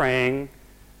you're praying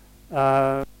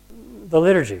the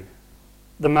liturgy.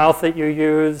 The mouth that you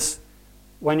use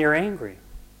when you're angry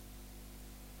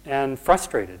and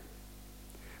frustrated.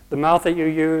 The mouth that you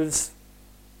use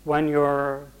when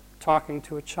you're talking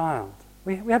to a child.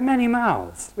 We have many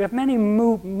mouths. We have many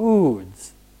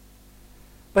moods.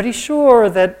 But he's sure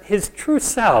that his true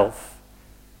self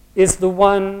is the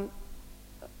one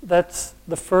that's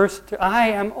the first. I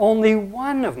am only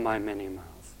one of my many mouths.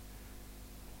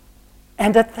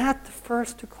 And at that, the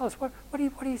first to close. What do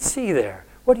you see there?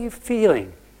 What are you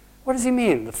feeling? What does he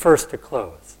mean, the first to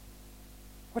close?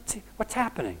 What's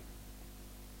happening?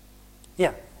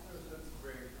 Yeah.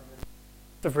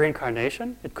 Of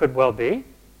reincarnation? It could well be.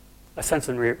 A sense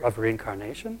of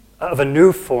reincarnation? Of a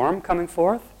new form coming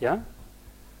forth? Yeah?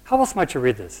 How else might you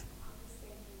read this?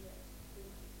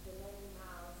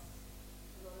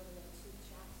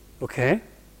 Okay.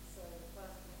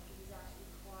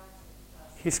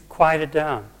 He's quieted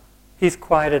down. He's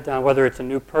quieted down, whether it's a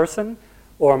new person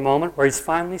or a moment where he's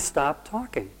finally stopped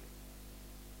talking.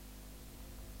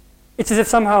 It's as if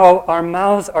somehow our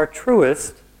mouths are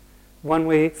truest when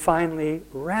we finally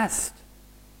rest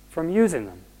from using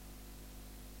them.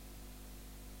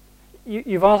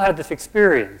 You've all had this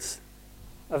experience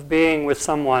of being with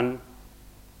someone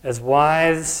as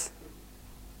wise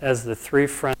as the three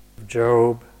friends of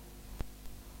Job,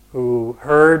 who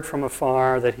heard from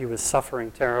afar that he was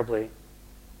suffering terribly,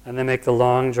 and they make the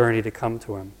long journey to come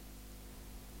to him.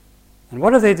 And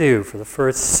what do they do for the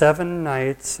first 7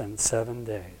 nights and 7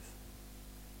 days?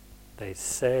 They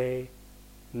say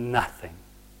nothing.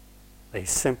 They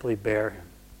simply bear him,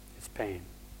 his pain.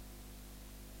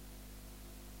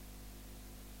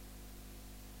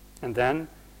 And then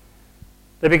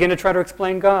they begin to try to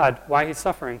explain God, why he's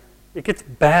suffering. It gets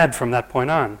bad from that point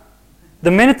on.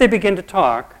 The minute they begin to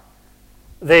talk,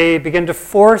 they begin to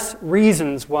force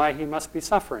reasons why he must be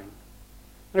suffering.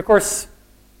 And of course,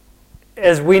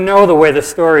 as we know the way the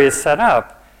story is set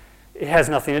up, it has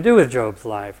nothing to do with Job's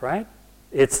life, right?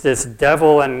 It's this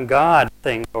devil and God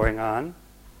thing going on.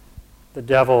 The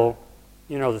devil,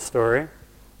 you know the story.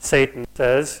 Satan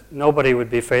says nobody would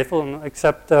be faithful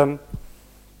except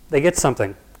they get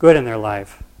something good in their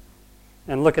life.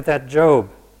 And look at that Job.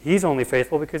 He's only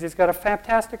faithful because he's got a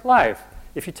fantastic life.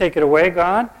 If you take it away,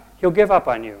 God, he'll give up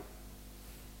on you.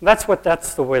 That's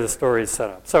the way the story is set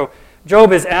up. So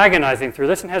Job is agonizing through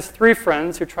this and has 3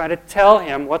 friends who try to tell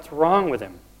him what's wrong with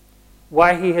him,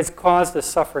 why he has caused this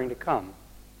suffering to come.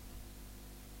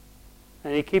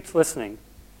 And he keeps listening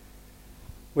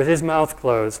with his mouth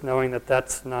closed, knowing that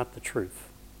that's not the truth.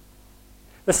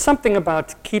 There's something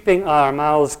about keeping our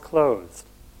mouths closed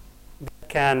that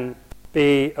can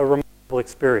be a remarkable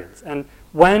experience. And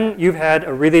when you've had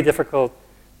a really difficult,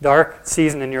 dark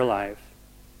season in your life,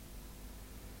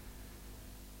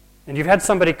 and you've had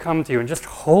somebody come to you and just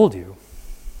hold you,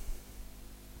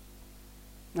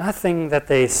 nothing that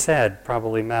they said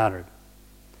probably mattered.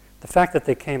 The fact that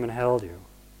they came and held you,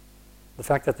 the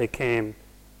fact that they came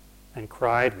and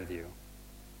cried with you,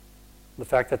 the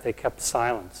fact that they kept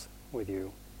silence with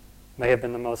you may have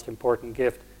been the most important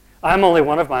gift. I'm only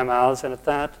one of my mouths, and at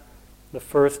that, the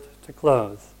first to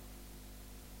close.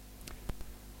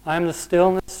 I'm the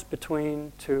stillness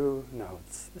between 2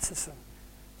 notes. This is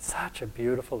such a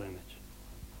beautiful image.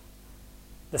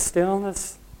 The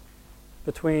stillness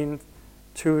between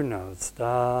 2 notes.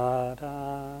 Da,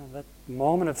 da, that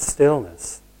moment of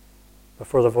stillness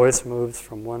before the voice moves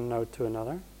from one note to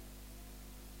another.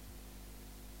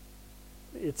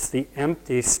 It's the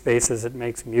empty spaces that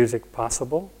makes music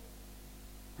possible,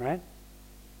 right?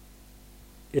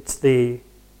 It's the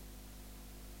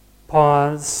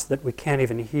pause that we can't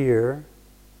even hear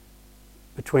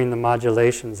between the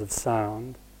modulations of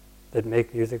sound that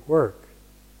make music work.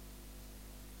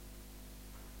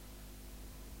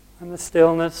 And the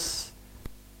stillness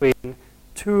between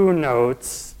 2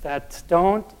 notes that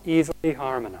don't easily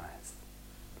harmonize,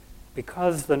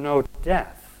 because the note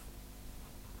death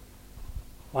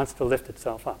wants to lift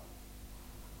itself up.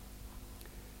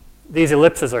 These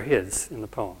ellipses are his in the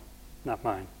poem, not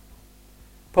mine.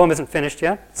 The poem isn't finished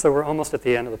yet, so we're almost at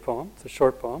the end of the poem. It's a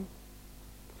short poem.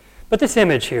 But this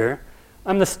image here,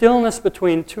 I'm the stillness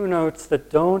between 2 notes that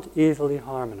don't easily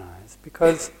harmonize,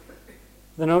 because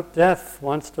the note death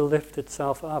wants to lift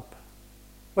itself up.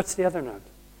 What's the other note?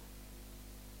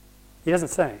 He doesn't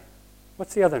say.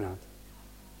 What's the other note?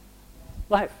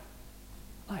 Life.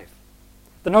 Life.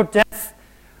 The note death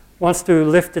wants to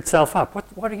lift itself up.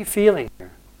 What are you feeling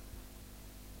here?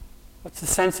 What's the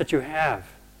sense that you have?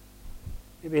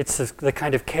 Maybe it's the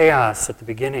kind of chaos at the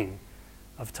beginning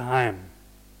of time,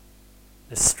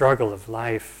 this struggle of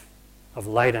life, of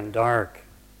light and dark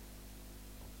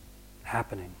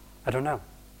happening. I don't know.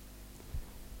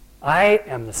 I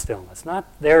am the stillness, not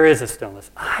there is a stillness.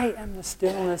 I am the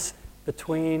stillness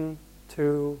between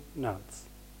 2 notes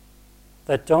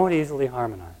that don't easily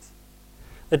harmonize,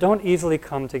 that don't easily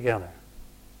come together,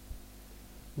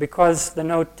 because the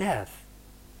note death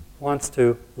wants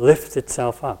to lift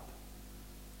itself up.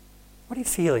 What are you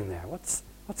feeling there? What's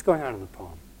going on in the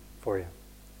poem? for you.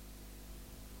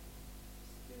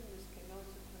 Stillness can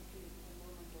also contain a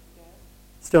moment of death.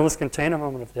 Stillness can contain a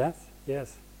moment of death,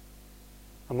 yes.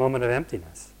 A moment of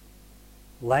emptiness,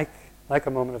 like a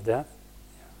moment of death.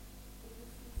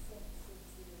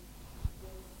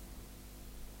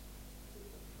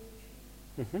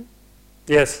 Mm-hmm.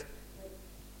 Yes.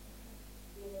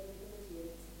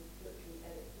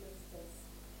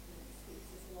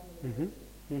 Mm-hmm.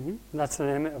 Mm-hmm. That's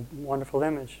a wonderful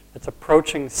image. It's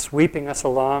approaching, sweeping us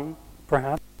along,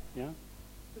 perhaps. Yeah.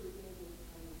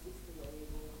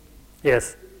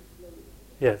 Yes.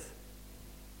 Yes.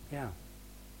 Yeah.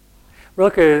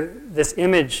 Rilke, this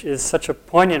image is such a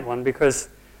poignant one because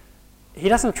he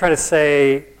doesn't try to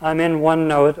say, I'm in one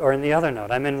note or in the other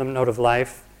note. I'm in the note of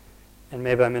life, and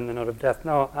maybe I'm in the note of death.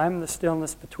 No, I'm the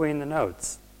stillness between the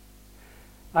notes.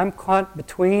 I'm caught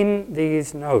between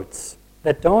these notes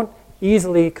that don't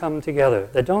easily come together,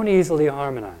 that don't easily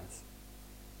harmonize.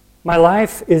 My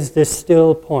life is this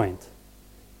still point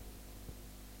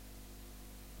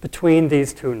between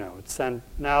these two notes. And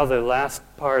now the last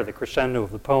part of the crescendo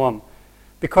of the poem,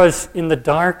 because in the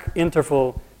dark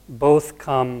interval both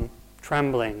come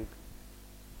trembling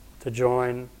to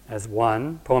join as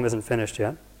one. Poem isn't finished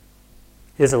yet.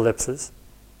 His ellipses.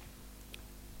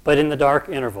 But in the dark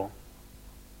interval.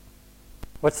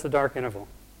 What's the dark interval?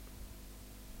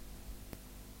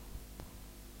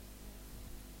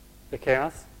 The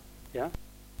chaos? Yeah?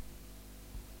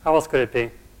 How else could it be?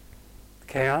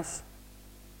 Chaos?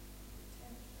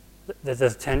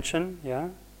 There's tension, yeah?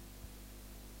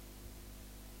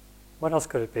 What else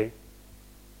could it be?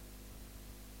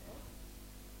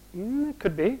 It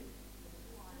could be.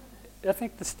 I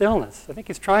think the stillness. I think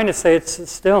he's trying to say it's the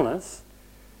stillness.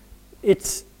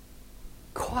 It's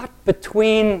caught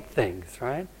between things,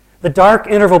 right? The dark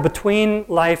interval between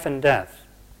life and death.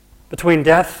 Between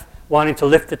death wanting to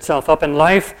lift itself up and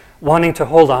life wanting to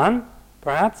hold on,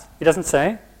 perhaps. He doesn't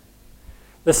say.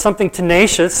 There's something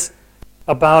tenacious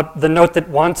about the note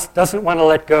that doesn't want to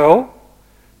let go,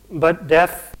 but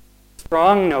death,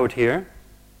 strong note here.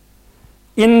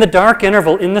 In the dark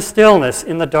interval, in the stillness,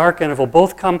 in the dark interval,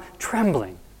 both come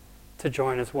trembling to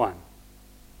join as one.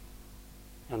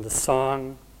 And the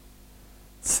song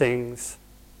sings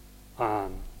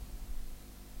on.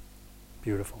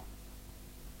 Beautiful.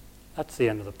 That's the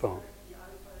end of the poem.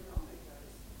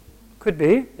 Could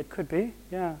be, it could be,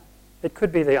 yeah. It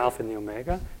could be the Alpha and the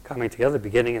Omega coming together, the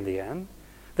beginning and the end.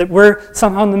 That we're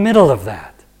somehow in the middle of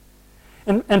that.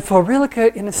 And for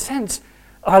Rilke, in a sense,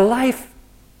 our life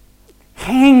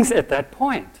hangs at that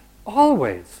point,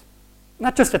 always.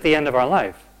 Not just at the end of our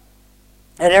life.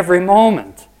 At every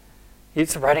moment.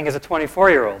 He's writing as a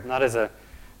 24-year-old, not as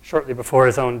shortly before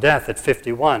his own death at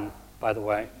 51, by the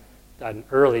way. Died an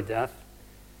early death.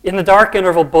 In the dark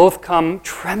interval, both come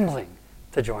trembling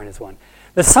to join as one.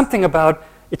 There's something about,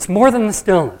 it's more than the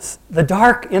stillness. The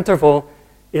dark interval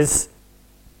is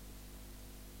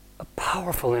a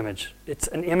powerful image. It's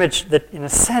an image that, in a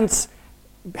sense,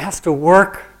 has to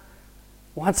work,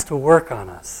 wants to work on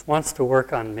us, wants to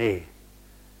work on me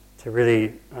to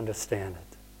really understand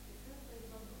it.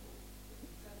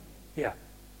 Yeah.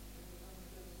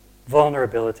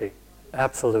 Vulnerability.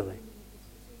 Absolutely.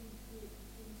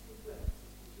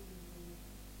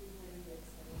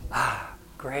 Ah,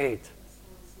 great.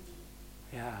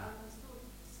 Yeah.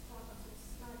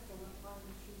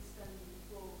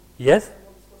 Yes?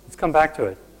 Let's come back to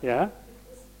it. Yeah?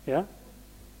 Yeah?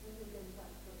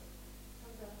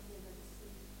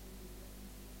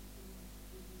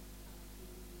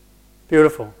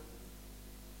 Beautiful.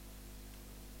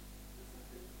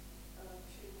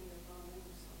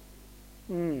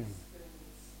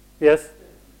 Yes?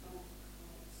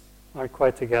 Aren't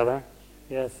quite together.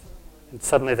 Yes. And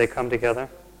suddenly they come together.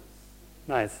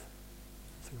 Nice.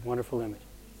 It's a wonderful image.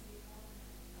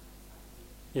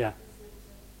 Yeah.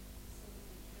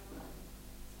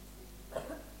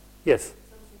 Yes.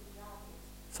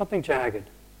 Something jagged.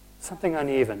 Something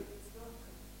uneven.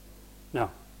 No.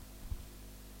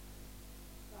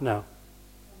 No.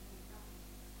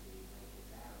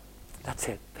 That's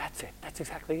it. That's it. That's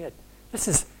exactly it.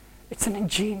 It's an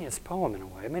ingenious poem in a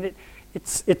way. I mean,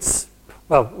 it's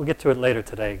well, we'll get to it later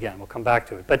today again. We'll come back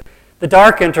to it. But the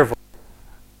dark interval,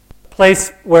 a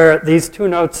place where these two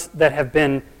notes that have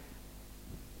been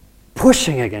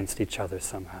pushing against each other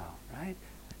somehow, right?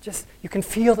 Just, you can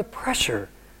feel the pressure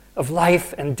of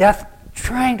life and death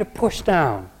trying to push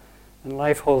down and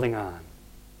life holding on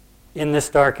in this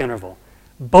dark interval.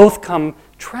 Both come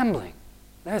trembling.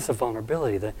 There's the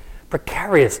vulnerability, the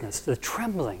precariousness, the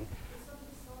trembling.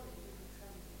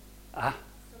 Ah.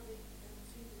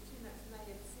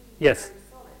 Yes.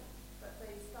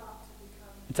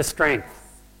 It's a strength.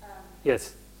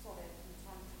 Yes. solid and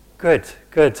tangible. Good,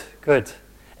 good, good.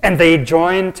 And they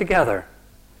join together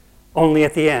only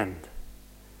at the end.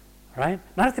 Right?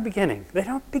 Not at the beginning. They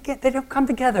don't come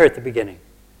together at the beginning.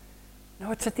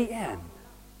 No, it's at the end.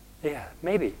 Yeah,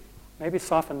 maybe. Maybe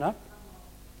soften up.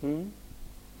 Hmm?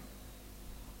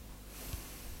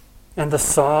 And the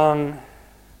song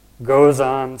goes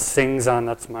on, sings on.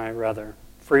 That's my rather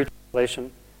free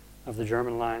translation of the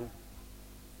German line.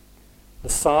 The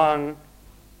song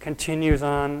continues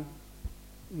on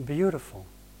beautiful.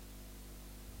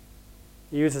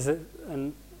 He uses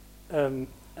an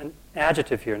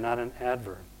adjective here, not an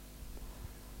adverb.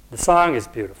 The song is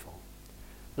beautiful.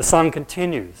 The song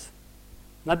continues.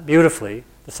 Not beautifully,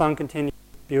 the song continues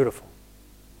beautiful.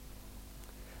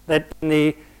 That in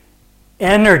the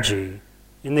energy,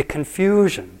 in the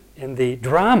confusion, in the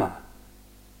drama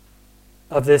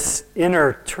of this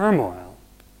inner turmoil,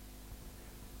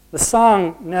 the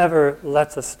song never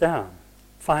lets us down,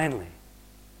 finally.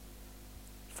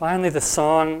 Finally, the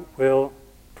song will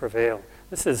prevail.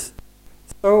 This is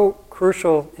so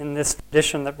crucial in this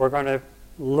tradition that we're going to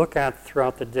look at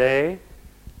throughout the day,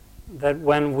 that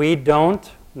when we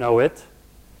don't know it,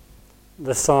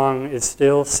 the song is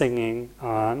still singing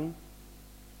on,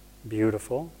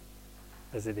 beautiful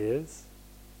as it is.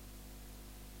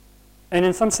 And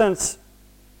in some sense,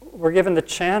 we're given the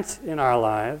chance in our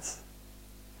lives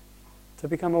to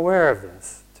become aware of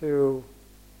this, to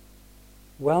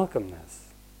welcome this,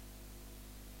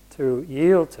 to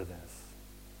yield to this.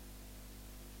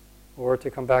 Or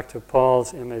to come back to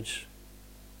Paul's image,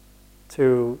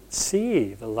 to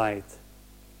see the light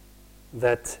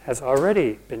that has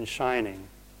already been shining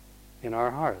in our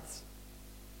hearts.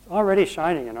 It's already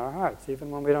shining in our hearts,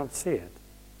 even when we don't see it.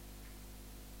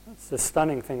 That's the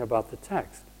stunning thing about the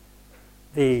text.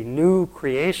 The new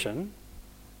creation,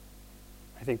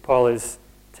 I think Paul is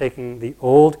taking the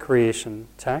old creation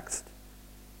text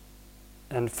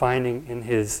and finding in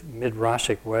his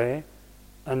midrashic way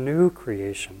a new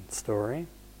creation story,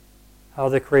 how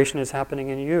the creation is happening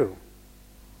in you,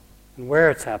 and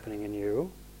where it's happening in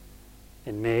you,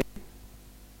 in me,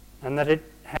 and that it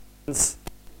happens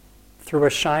through a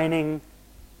shining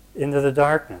into the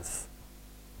darkness,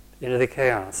 into the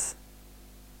chaos,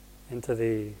 into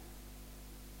the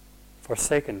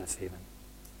forsakenness even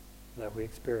that we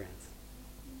experience.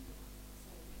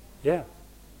 Yeah.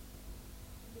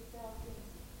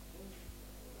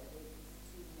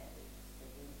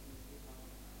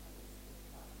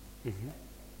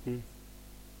 Mm-hmm. Mm.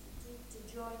 To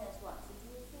join as one. So do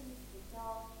you think the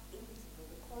dark interval,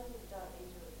 the quality of the dark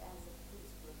interval as a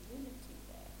principle of unity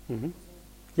there? Mm-hmm. So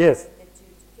Yes. the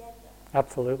two together.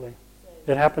 Absolutely.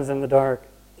 So It happens in the dark.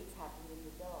 it's happening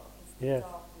in the dark. It's the Yes.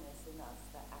 darkness in us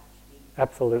that actually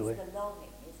Absolutely. is the longing,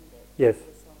 isn't it? Yes.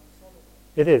 The song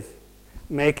celebrates. It is.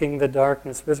 Making the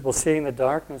darkness visible, seeing the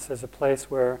darkness as a place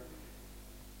where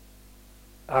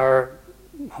our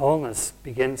wholeness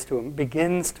begins to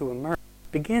emerge.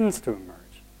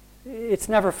 It's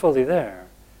never fully there.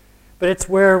 But it's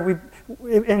where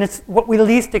and it's what we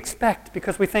least expect,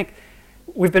 because we think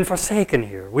we've been forsaken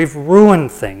here. We've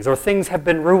ruined things, or things have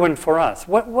been ruined for us.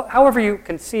 However you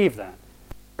conceive that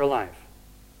in your life.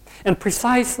 And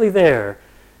precisely there,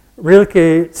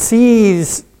 Rilke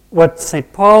sees what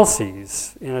St. Paul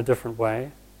sees in a different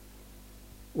way,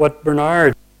 what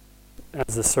Bernard,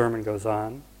 as the sermon goes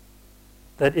on,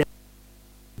 that in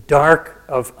the dark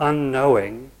of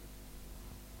unknowing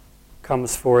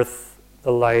comes forth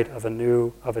the light of a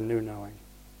new knowing.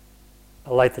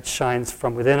 A light that shines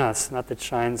from within us, not that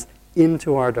shines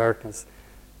into our darkness,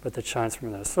 but that shines from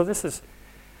within us. So this is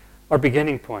our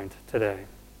beginning point today.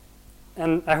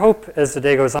 And I hope as the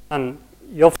day goes on,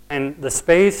 you'll find the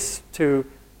space to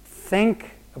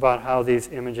think about how these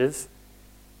images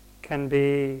can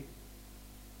be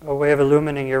a way of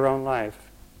illumining your own life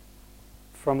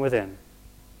from within,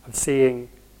 of seeing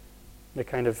the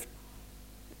kind of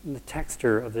the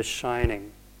texture of this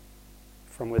shining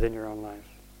from within your own life.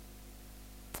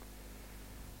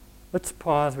 Let's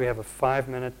pause. We have a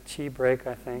 5-minute tea break,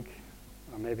 I think,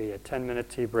 or maybe a 10-minute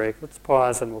tea break. Let's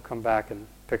pause and we'll come back and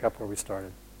pick up where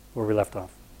we left off.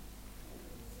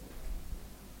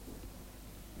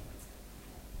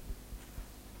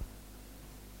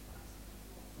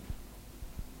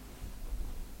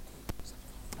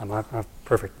 I'm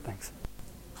perfect, thanks.